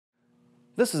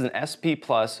This is an SP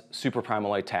Plus Super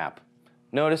Primalloy tap.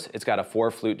 Notice it's got a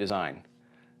 4-flute design.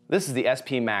 This is the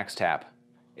SP Max tap.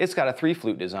 It's got a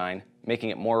 3-flute design,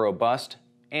 making it more robust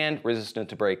and resistant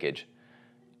to breakage.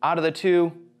 Out of the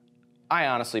two, I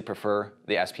honestly prefer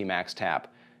the SP Max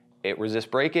tap. It resists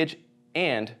breakage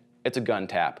and it's a gun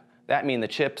tap. That means the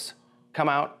chips come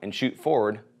out and shoot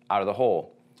forward out of the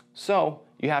hole. So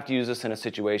you have to use this in a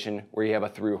situation where you have a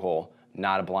through hole,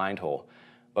 not a blind hole.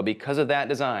 But because of that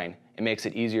design, it makes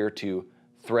it easier to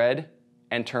thread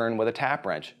and turn with a tap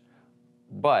wrench.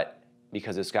 But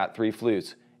because it's got 3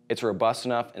 flutes, it's robust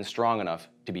enough and strong enough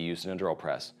to be used in a drill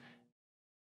press.